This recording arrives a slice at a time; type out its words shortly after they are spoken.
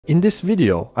In this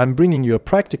video, I'm bringing you a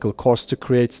practical course to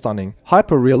create stunning,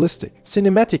 hyper-realistic,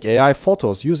 cinematic AI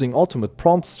photos using ultimate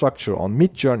prompt structure on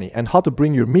Midjourney and how to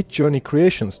bring your Midjourney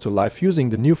creations to life using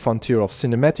the new frontier of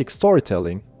cinematic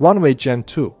storytelling, Runway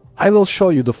Gen2. I will show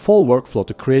you the full workflow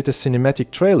to create a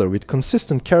cinematic trailer with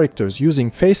consistent characters using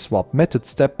face swap method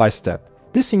step by step.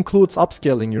 This includes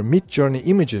upscaling your Midjourney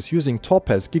images using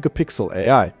Topaz Gigapixel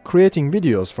AI, creating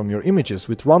videos from your images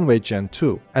with Runway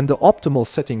Gen2, and the optimal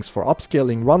settings for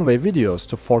upscaling Runway videos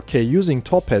to 4K using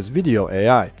Topaz Video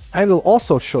AI. I will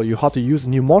also show you how to use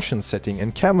new motion setting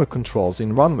and camera controls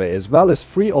in Runway as well as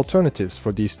free alternatives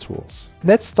for these tools.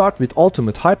 Let's start with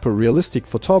ultimate hyper-realistic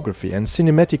photography and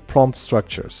cinematic prompt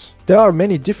structures. There are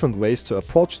many different ways to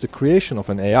approach the creation of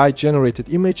an AI-generated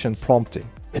image and prompting.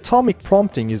 Atomic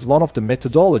prompting is one of the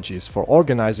methodologies for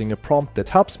organizing a prompt that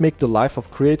helps make the life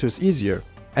of creators easier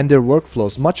and their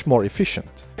workflows much more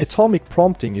efficient. Atomic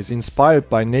prompting is inspired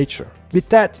by nature. With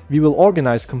that, we will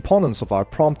organize components of our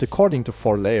prompt according to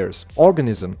 4 layers: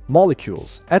 organism,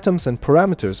 molecules, atoms and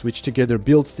parameters, which together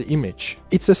builds the image.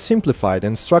 It's a simplified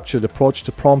and structured approach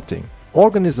to prompting.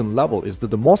 Organism level is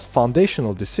the most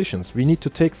foundational decisions we need to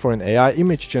take for an AI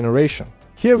image generation.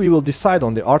 Here we will decide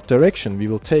on the art direction we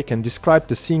will take and describe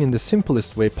the scene in the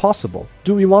simplest way possible.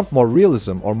 Do we want more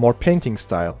realism or more painting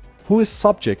style? Who is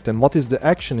subject and what is the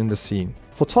action in the scene?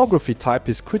 Photography type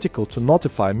is critical to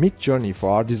notify Midjourney for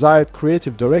our desired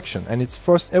creative direction, and it's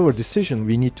first ever decision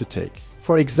we need to take.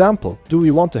 For example, do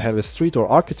we want to have a street or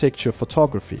architecture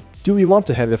photography? Do we want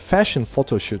to have a fashion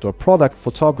photoshoot or product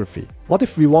photography? What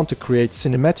if we want to create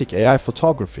cinematic AI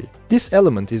photography? This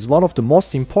element is one of the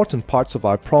most important parts of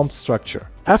our prompt structure.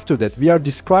 After that, we are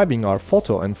describing our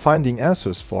photo and finding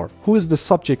answers for who is the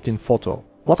subject in photo,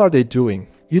 what are they doing.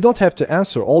 You don't have to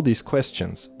answer all these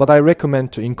questions, but I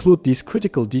recommend to include these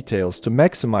critical details to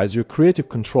maximize your creative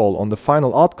control on the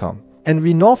final outcome. And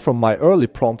we know from my early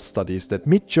prompt studies that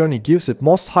Midjourney gives it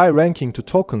most high ranking to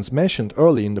tokens mentioned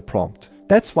early in the prompt.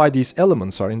 That's why these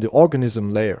elements are in the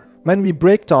organism layer. When we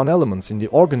break down elements in the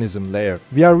organism layer,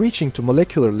 we are reaching to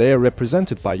molecular layer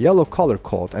represented by yellow color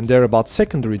code, and they're about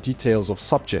secondary details of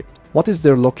subject. What is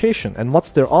their location and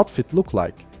what's their outfit look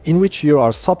like? In which year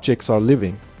our subjects are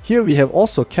living? Here we have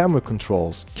also camera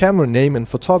controls, camera name and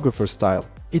photographer style.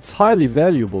 It's highly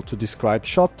valuable to describe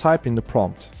shot type in the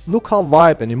prompt. Look how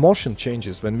vibe and emotion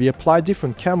changes when we apply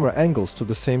different camera angles to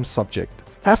the same subject.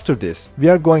 After this, we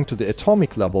are going to the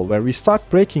atomic level, where we start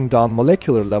breaking down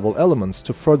molecular level elements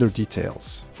to further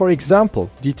details. For example,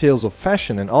 details of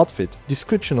fashion and outfit,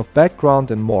 description of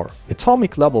background and more.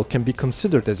 Atomic level can be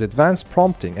considered as advanced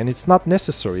prompting, and it's not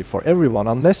necessary for everyone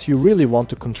unless you really want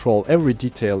to control every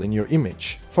detail in your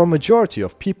image. For majority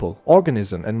of people,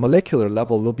 organism and molecular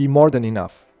level will be more than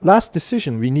enough. Last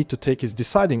decision we need to take is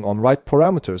deciding on right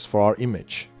parameters for our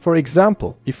image. For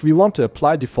example, if we want to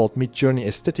apply default Midjourney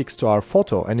aesthetics to our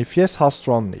photo, and if yes, how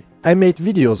strongly. I made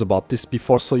videos about this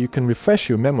before, so you can refresh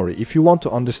your memory if you want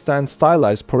to understand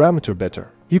stylized parameter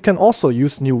better. You can also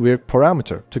use new weird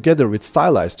parameter together with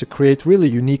stylized to create really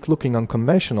unique looking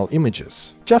unconventional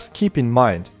images. Just keep in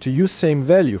mind to use same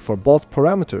value for both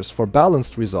parameters for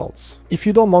balanced results. If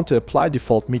you don't want to apply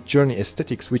default Midjourney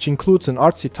aesthetics, which includes an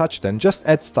artsy touch, then just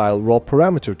add style raw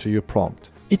parameter to your prompt.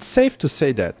 It's safe to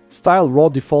say that style raw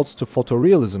defaults to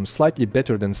photorealism slightly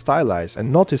better than stylized, and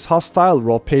notice how style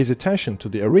raw pays attention to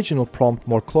the original prompt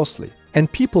more closely. And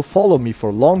people follow me for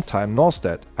a long time knows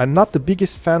that I'm not the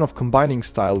biggest fan of combining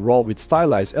style raw with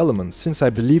stylized elements, since I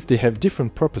believe they have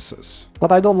different purposes.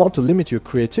 But I don't want to limit your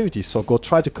creativity, so go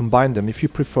try to combine them if you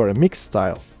prefer a mixed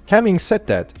style. Having said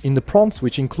that, in the prompts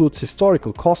which includes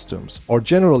historical costumes, or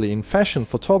generally in fashion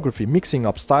photography, mixing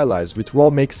up stylized with raw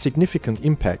makes significant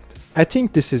impact. I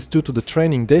think this is due to the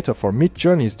training data for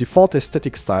Midjourney's default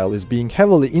aesthetic style is being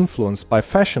heavily influenced by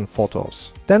fashion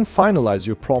photos. Then finalize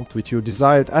your prompt with your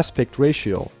desired aspect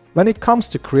ratio. When it comes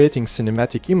to creating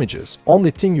cinematic images,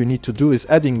 only thing you need to do is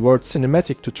adding word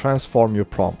cinematic to transform your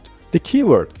prompt. The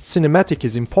keyword cinematic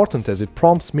is important as it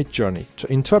prompts Midjourney to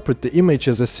interpret the image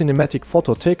as a cinematic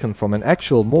photo taken from an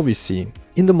actual movie scene.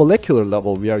 In the molecular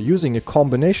level, we are using a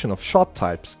combination of shot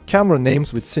types, camera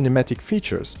names with cinematic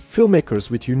features, filmmakers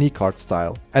with unique art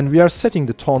style, and we are setting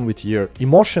the tone with year,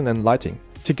 emotion and lighting.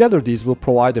 Together these will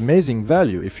provide amazing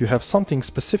value if you have something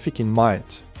specific in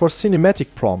mind. For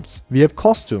cinematic prompts, we have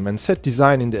costume and set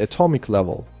design in the atomic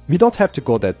level. We don't have to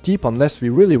go that deep unless we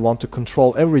really want to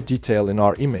control every detail in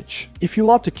our image. If you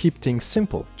want to keep things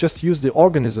simple, just use the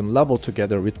organism level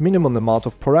together with minimum amount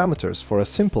of parameters for a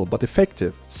simple but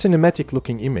effective, cinematic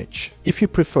looking image. If you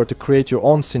prefer to create your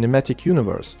own cinematic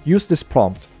universe, use this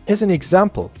prompt. As an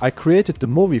example, I created the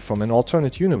movie from an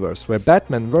alternate universe where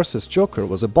Batman vs. Joker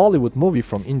was a Bollywood movie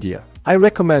from India. I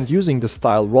recommend using the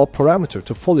style raw parameter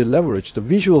to fully leverage the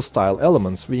visual style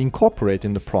elements we incorporate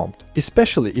in the prompt,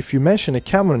 especially if you mention a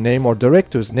camera name or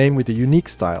director's name with a unique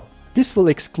style. This will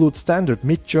exclude standard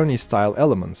Midjourney style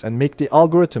elements and make the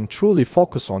algorithm truly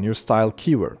focus on your style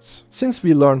keywords. Since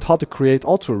we learned how to create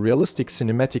ultra-realistic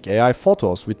cinematic AI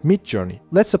photos with Midjourney,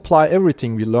 let's apply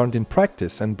everything we learned in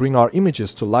practice and bring our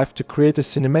images to life to create a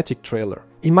cinematic trailer.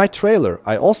 In my trailer,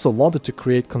 I also wanted to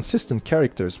create consistent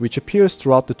characters which appears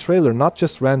throughout the trailer, not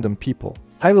just random people.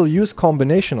 I will use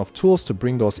combination of tools to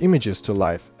bring those images to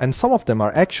life, and some of them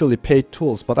are actually paid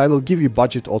tools, but I will give you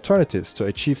budget alternatives to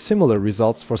achieve similar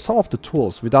results for some of the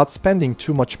tools without spending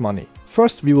too much money.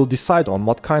 First, we will decide on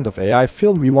what kind of AI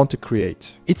film we want to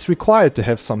create. It's required to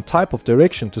have some type of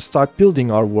direction to start building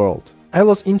our world. I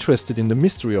was interested in the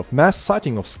mystery of mass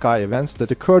sighting of sky events that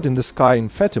occurred in the sky in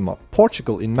Fatima,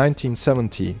 Portugal in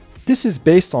 1917. This is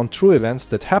based on true events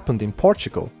that happened in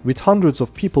Portugal, with hundreds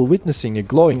of people witnessing a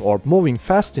glowing orb moving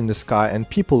fast in the sky, and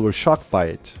people were shocked by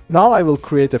it. Now I will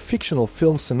create a fictional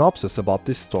film synopsis about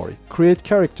this story, create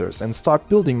characters and start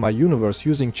building my universe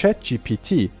using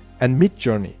ChatGPT and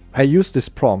Midjourney. I use this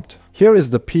prompt. Here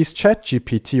is the piece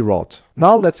ChatGPT wrote.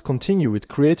 Now let's continue with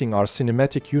creating our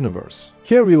cinematic universe.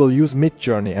 Here we will use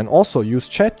Midjourney and also use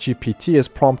ChatGPT as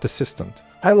prompt assistant.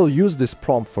 I will use this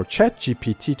prompt for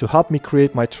ChatGPT to help me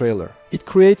create my trailer. It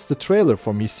creates the trailer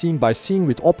for me scene by scene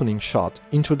with opening shot,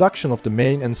 introduction of the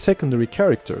main and secondary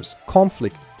characters,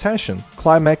 conflict, tension,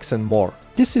 climax and more.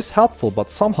 This is helpful, but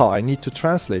somehow I need to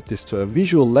translate this to a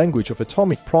visual language of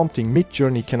atomic prompting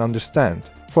Midjourney can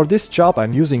understand. For this job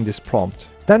I'm using this prompt.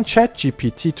 Then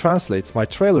ChatGPT translates my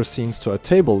trailer scenes to a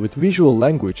table with visual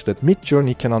language that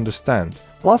Midjourney can understand.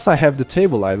 Once I have the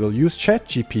table, I will use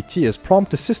ChatGPT as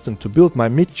prompt assistant to build my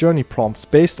Midjourney prompts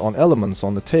based on elements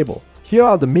on the table. Here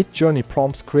are the Midjourney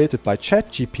prompts created by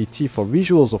ChatGPT for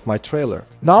visuals of my trailer.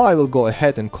 Now I will go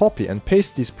ahead and copy and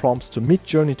paste these prompts to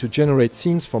Midjourney to generate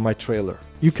scenes for my trailer.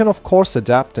 You can of course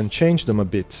adapt and change them a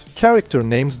bit. Character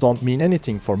names don't mean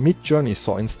anything for Midjourney,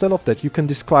 so instead of that you can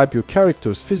describe your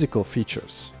character's physical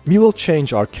features. We will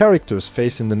change our character's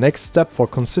face in the next step for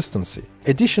consistency.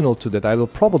 Additional to that, I will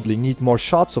probably need more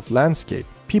shots of landscape,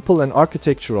 people and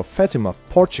architecture of Fatima,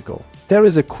 Portugal. There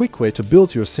is a quick way to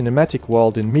build your cinematic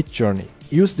world in Midjourney.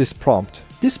 Use this prompt.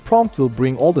 This prompt will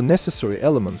bring all the necessary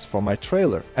elements for my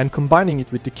trailer, and combining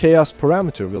it with the chaos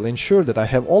parameter will ensure that I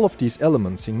have all of these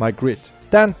elements in my grid.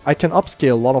 Then I can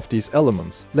upscale a lot of these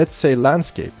elements, let's say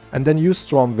landscape, and then use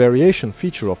strong variation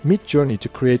feature of Midjourney to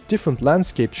create different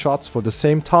landscape shots for the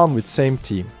same town with same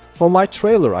theme. For my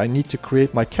trailer I need to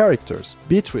create my characters,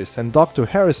 Beatrice and Dr.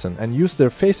 Harrison, and use their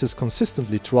faces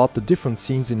consistently throughout the different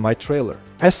scenes in my trailer.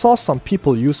 I saw some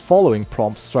people use following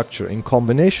prompt structure in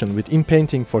combination with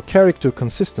inpainting for character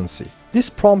consistency. This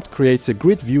prompt creates a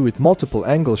grid view with multiple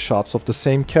angle shots of the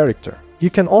same character. You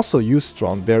can also use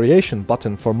strong variation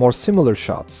button for more similar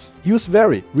shots. Use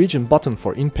vary region button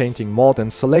for inpainting mode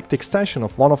and select extension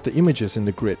of one of the images in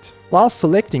the grid. While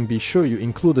selecting, be sure you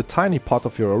include a tiny part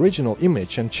of your original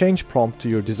image and change prompt to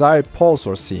your desired pose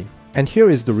or scene. And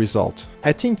here is the result.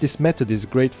 I think this method is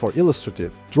great for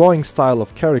illustrative, drawing style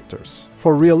of characters.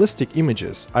 For realistic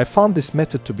images, I found this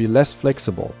method to be less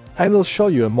flexible. I will show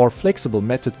you a more flexible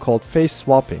method called face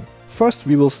swapping. First,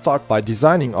 we will start by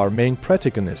designing our main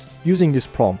protagonist using this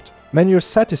prompt. When you're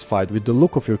satisfied with the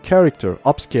look of your character,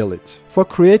 upscale it. For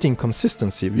creating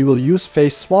consistency, we will use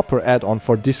Face Swapper add-on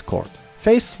for Discord.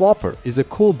 Face Swapper is a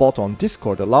cool bot on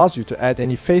Discord that allows you to add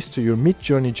any face to your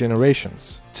Midjourney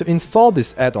generations. To install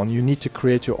this add-on, you need to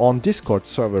create your own Discord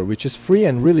server, which is free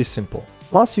and really simple.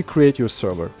 Once you create your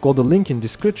server, go to the link in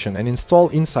description and install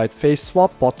Inside Face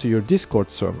Swap bot to your Discord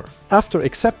server. After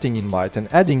accepting invite and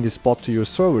adding this bot to your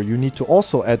server, you need to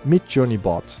also add Midjourney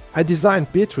bot. I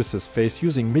designed Beatrice's face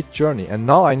using Midjourney, and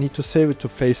now I need to save it to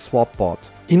Face Swap bot.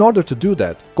 In order to do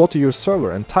that, go to your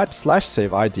server and type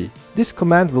 /save ID. This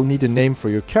command will need a name for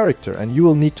your character, and you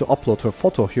will need to upload her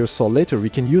photo here so later we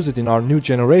can use it in our new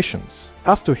generations.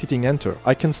 After hitting enter,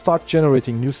 I can start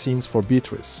generating new scenes for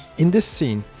Beatrice. In this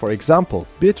scene, for example,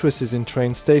 Beatrice is in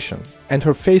train station, and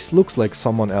her face looks like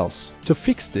someone else. To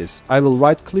fix this, I will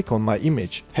right click on my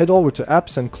image, head over to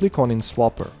apps and click on in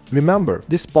Swapper. Remember,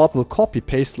 this bot will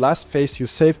copy-paste last face you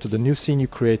saved to the new scene you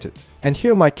created. And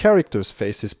here my character's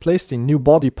face is placed in new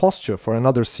body posture for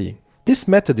another scene. This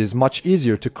method is much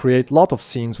easier to create lot of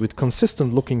scenes with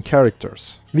consistent looking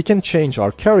characters. We can change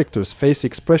our character's face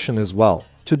expression as well.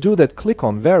 To do that, click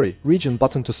on Vary region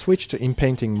button to switch to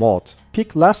inpainting mode.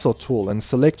 Pick Lasso tool and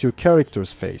select your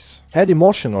character's face. Add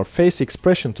emotion or face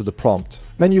expression to the prompt.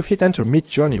 When you hit enter,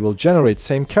 Midjourney will generate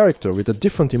same character with a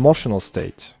different emotional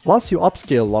state. Once you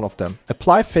upscale one of them,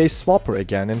 apply face swapper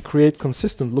again and create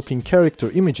consistent looking character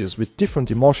images with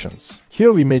different emotions.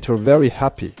 Here we made her very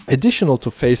happy. Additional to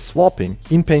face swapping,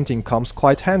 inpainting comes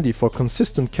quite handy for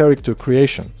consistent character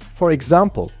creation. For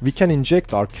example, we can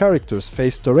inject our character's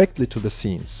face directly to the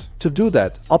scenes. To do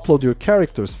that, upload your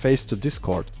character's face to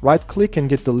Discord, right-click and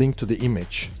get the link to the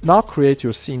image. Now create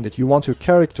your scene that you want your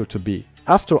character to be.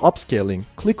 After upscaling,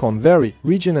 click on Vary,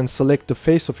 Region and select the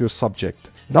face of your subject.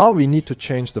 Now we need to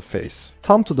change the face.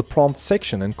 Come to the prompt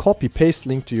section and copy-paste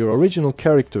link to your original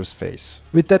character's face.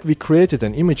 With that we created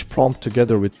an image prompt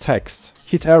together with text.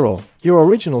 Hit arrow. Your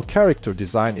original character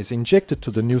design is injected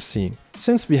to the new scene.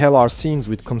 Since we have our scenes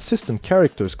with consistent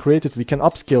characters created, we can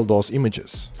upscale those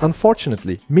images.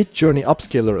 Unfortunately, Midjourney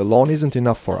Upscaler alone isn't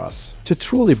enough for us. To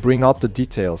truly bring out the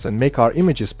details and make our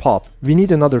images pop, we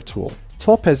need another tool.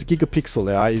 Topaz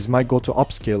Gigapixel AI is my go-to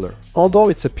upscaler. Although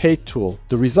it's a paid tool,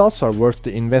 the results are worth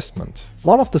the investment.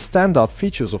 One of the standout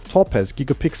features of Topaz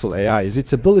Gigapixel AI is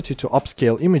its ability to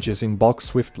upscale images in bulk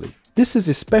swiftly. This is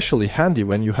especially handy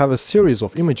when you have a series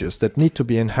of images that need to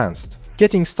be enhanced.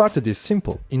 Getting started is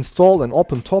simple. Install and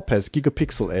open Topaz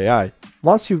Gigapixel AI.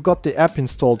 Once you've got the app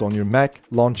installed on your Mac,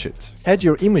 launch it. Add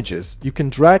your images. You can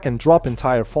drag and drop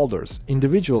entire folders,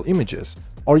 individual images,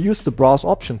 or use the browse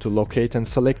option to locate and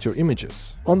select your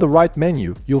images. On the right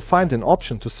menu, you'll find an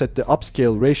option to set the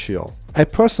upscale ratio. I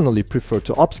personally prefer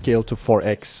to upscale to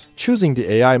 4x. Choosing the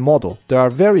AI model, there are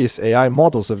various AI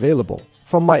models available.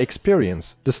 From my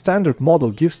experience, the standard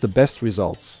model gives the best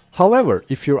results. However,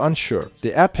 if you're unsure,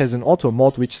 the app has an auto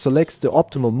mode which selects the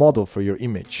optimal model for your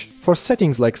image. For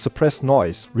settings like suppress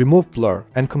noise, remove blur,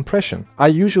 and compression, I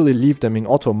usually leave them in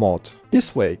auto mode.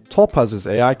 This way, Topaz's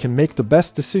AI can make the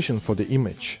best decision for the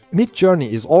image. Midjourney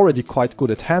is already quite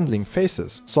good at handling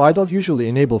faces, so I don't usually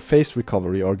enable face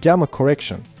recovery or gamma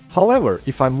correction. However,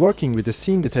 if I'm working with a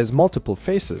scene that has multiple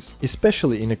faces,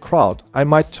 especially in a crowd, I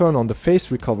might turn on the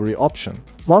face recovery option.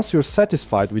 Once you're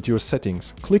satisfied with your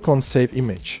settings, click on Save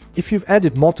Image. If you've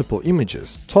added multiple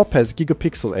images, Topaz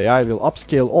Gigapixel AI will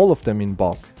upscale all of them in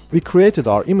bulk. We created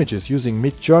our images using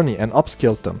Midjourney and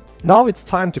upscaled them. Now it's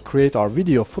time to create our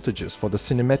video footages for the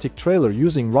cinematic trailer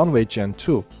using Runway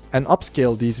Gen2 and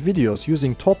upscale these videos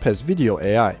using Topaz Video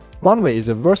AI. Runway is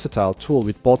a versatile tool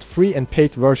with both free and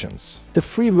paid versions. The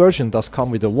free version does come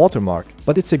with a watermark,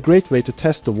 but it's a great way to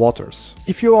test the waters.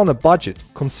 If you're on a budget,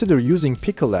 consider using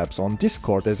Pickle Labs on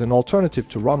Discord as an alternative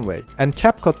to Runway, and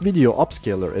CapCut Video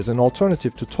Upscaler as an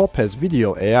alternative to Topaz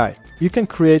Video AI. You can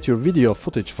create your video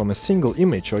footage from a single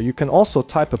image, or you can also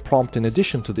type a prompt in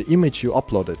addition to the image you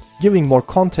uploaded, giving more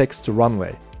context to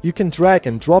Runway. You can drag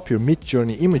and drop your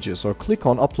Midjourney images or click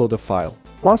on Upload a file.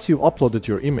 Once you've uploaded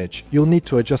your image, you'll need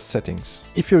to adjust settings.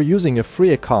 If you're using a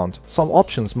free account, some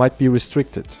options might be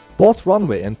restricted. Both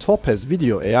Runway and Topaz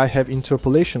Video AI have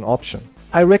interpolation option.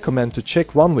 I recommend to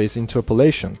check Runway's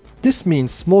interpolation. This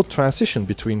means smooth transition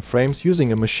between frames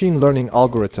using a machine learning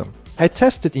algorithm. I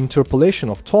tested interpolation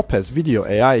of Topaz Video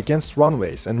AI against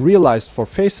Runway's and realized for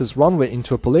faces Runway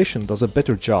interpolation does a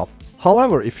better job.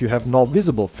 However, if you have no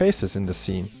visible faces in the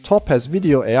scene, Topaz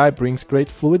Video AI brings great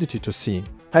fluidity to scene.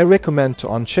 I recommend to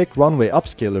uncheck Runway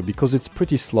Upscaler because it's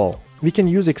pretty slow. We can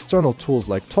use external tools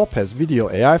like Topaz Video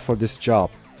AI for this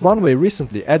job. Runway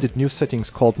recently added new settings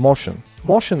called Motion.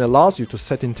 Motion allows you to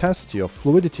set intensity of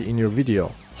fluidity in your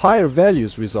video. Higher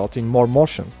values result in more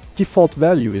motion. Default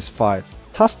value is 5.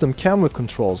 Custom camera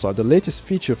controls are the latest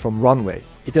feature from Runway.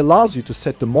 It allows you to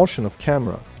set the motion of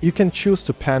camera. You can choose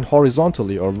to pan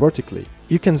horizontally or vertically.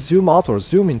 You can zoom out or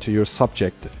zoom into your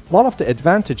subject. One of the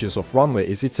advantages of Runway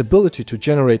is its ability to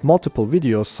generate multiple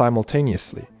videos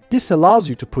simultaneously. This allows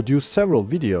you to produce several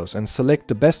videos and select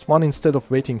the best one instead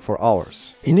of waiting for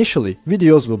hours. Initially,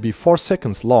 videos will be 4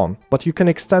 seconds long, but you can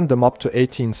extend them up to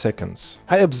 18 seconds.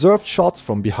 I observed shots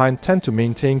from behind tend to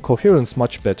maintain coherence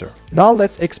much better. Now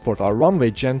let's export our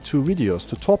Runway Gen2 videos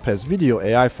to Topaz Video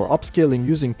AI for upscaling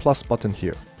using plus button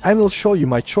here. I will show you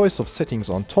my choice of settings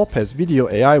on Topaz Video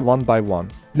AI one by one.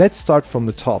 Let's start from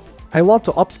the top. I want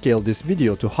to upscale this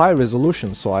video to high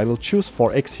resolution, so I will choose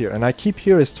 4x here and I keep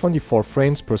here as 24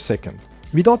 frames per second.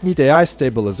 We don't need AI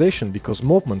stabilization because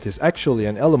movement is actually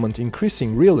an element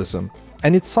increasing realism,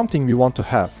 and it's something we want to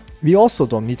have. We also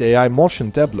don't need AI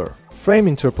motion doubler. Frame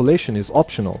interpolation is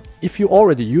optional. If you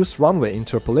already use Runway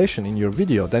interpolation in your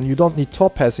video, then you don't need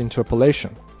Topaz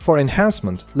interpolation. For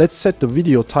enhancement, let's set the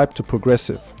video type to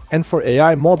progressive. And for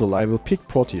AI model, I will pick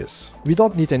Proteus. We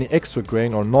don't need any extra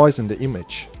grain or noise in the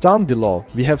image. Down below,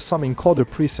 we have some encoder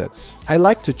presets. I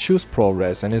like to choose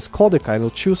ProRes, and as codec I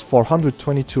will choose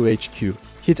 422HQ.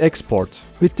 Hit export.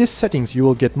 With these settings you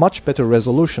will get much better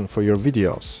resolution for your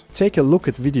videos. Take a look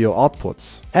at video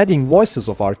outputs. Adding voices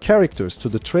of our characters to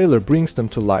the trailer brings them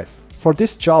to life. For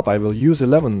this job I will use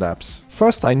 11 Labs.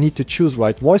 First I need to choose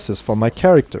right voices for my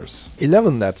characters.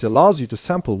 11 Labs allows you to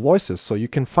sample voices so you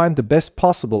can find the best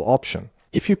possible option.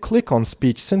 If you click on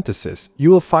speech synthesis, you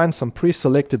will find some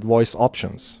pre-selected voice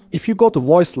options. If you go to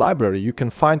voice library, you can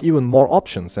find even more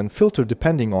options and filter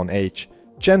depending on age,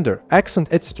 gender,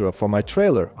 accent, etc. For my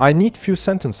trailer, I need few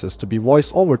sentences to be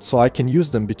voice-overed so I can use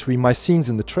them between my scenes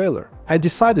in the trailer. I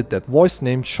decided that voice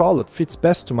named Charlotte fits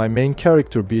best to my main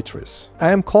character Beatrice.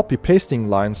 I am copy-pasting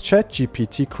lines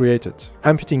ChatGPT created.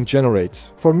 I'm hitting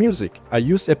generate. For music, I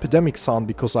used Epidemic Sound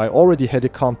because I already had a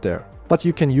account there. But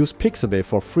you can use Pixabay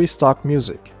for free stock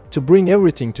music. To bring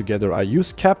everything together, I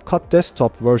use CapCut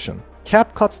desktop version.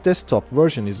 CapCut's desktop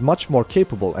version is much more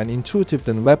capable and intuitive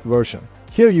than web version.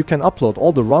 Here you can upload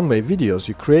all the Runway videos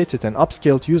you created and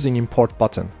upscaled using import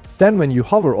button. Then when you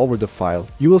hover over the file,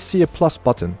 you will see a plus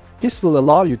button. This will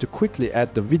allow you to quickly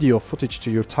add the video footage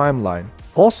to your timeline.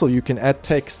 Also you can add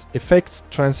text, effects,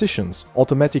 transitions,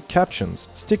 automatic captions,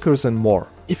 stickers and more.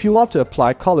 If you want to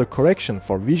apply color correction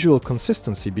for visual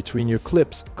consistency between your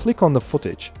clips, click on the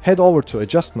footage, head over to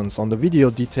adjustments on the video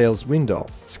details window.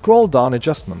 Scroll down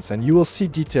adjustments and you will see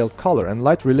detailed color and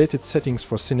light related settings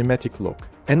for cinematic look.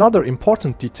 Another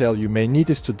important detail you may need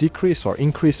is to decrease or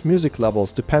increase music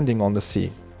levels depending on the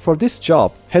scene. For this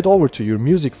job, head over to your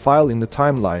music file in the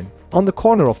timeline. On the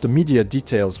corner of the media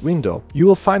details window, you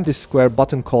will find this square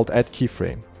button called Add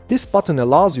Keyframe. This button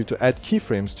allows you to add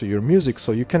keyframes to your music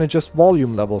so you can adjust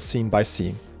volume level scene by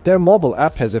scene. Their mobile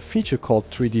app has a feature called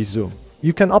 3D Zoom.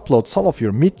 You can upload some of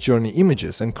your Midjourney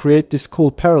images and create this cool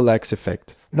parallax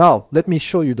effect. Now, let me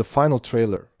show you the final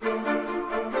trailer.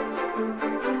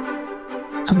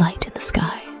 A light in the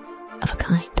sky, of a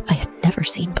kind I had never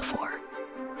seen before.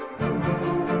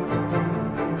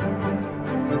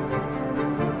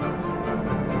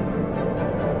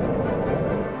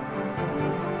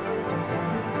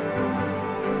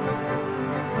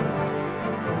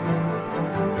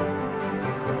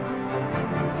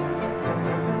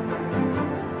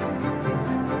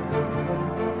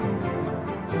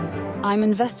 I'm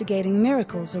investigating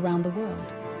miracles around the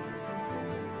world.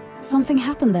 Something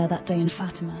happened there that day in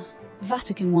Fatima.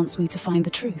 Vatican wants me to find the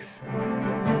truth.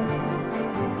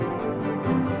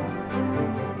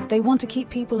 They want to keep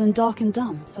people in dark and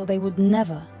dumb, so they would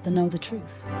never know the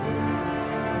truth.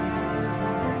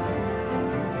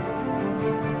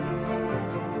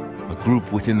 A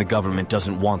group within the government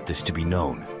doesn't want this to be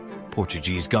known.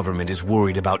 Portuguese government is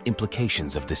worried about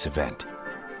implications of this event.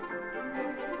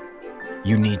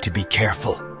 You need to be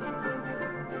careful.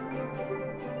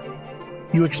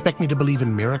 You expect me to believe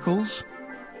in miracles?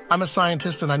 I'm a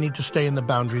scientist and I need to stay in the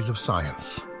boundaries of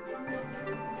science.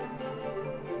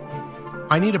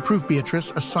 I need a proof,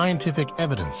 Beatrice, a scientific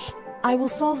evidence. I will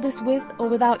solve this with or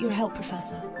without your help,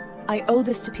 Professor. I owe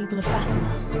this to people of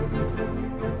Fatima.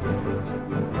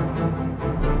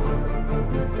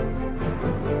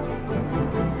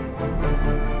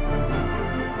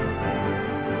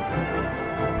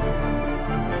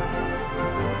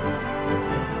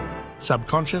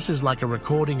 Subconscious is like a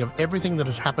recording of everything that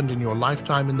has happened in your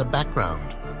lifetime in the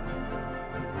background.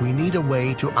 We need a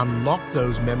way to unlock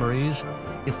those memories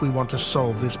if we want to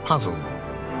solve this puzzle.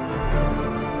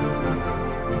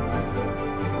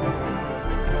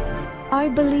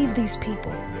 I believe these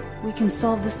people. We can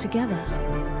solve this together.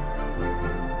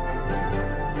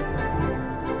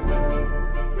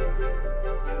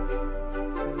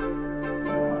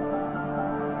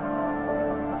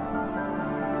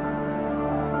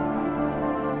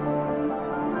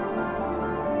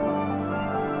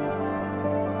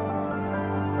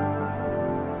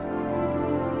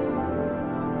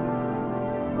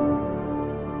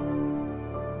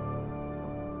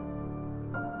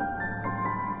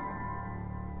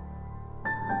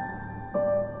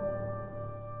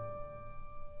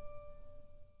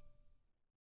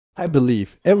 I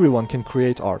believe everyone can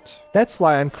create art. That's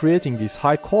why I'm creating these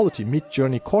high-quality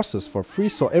Midjourney courses for free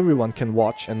so everyone can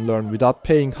watch and learn without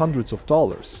paying hundreds of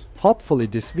dollars. Hopefully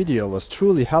this video was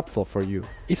truly helpful for you.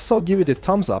 If so, give it a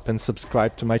thumbs up and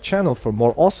subscribe to my channel for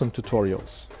more awesome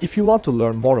tutorials. If you want to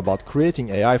learn more about creating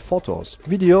AI photos,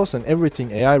 videos and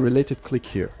everything AI related, click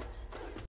here.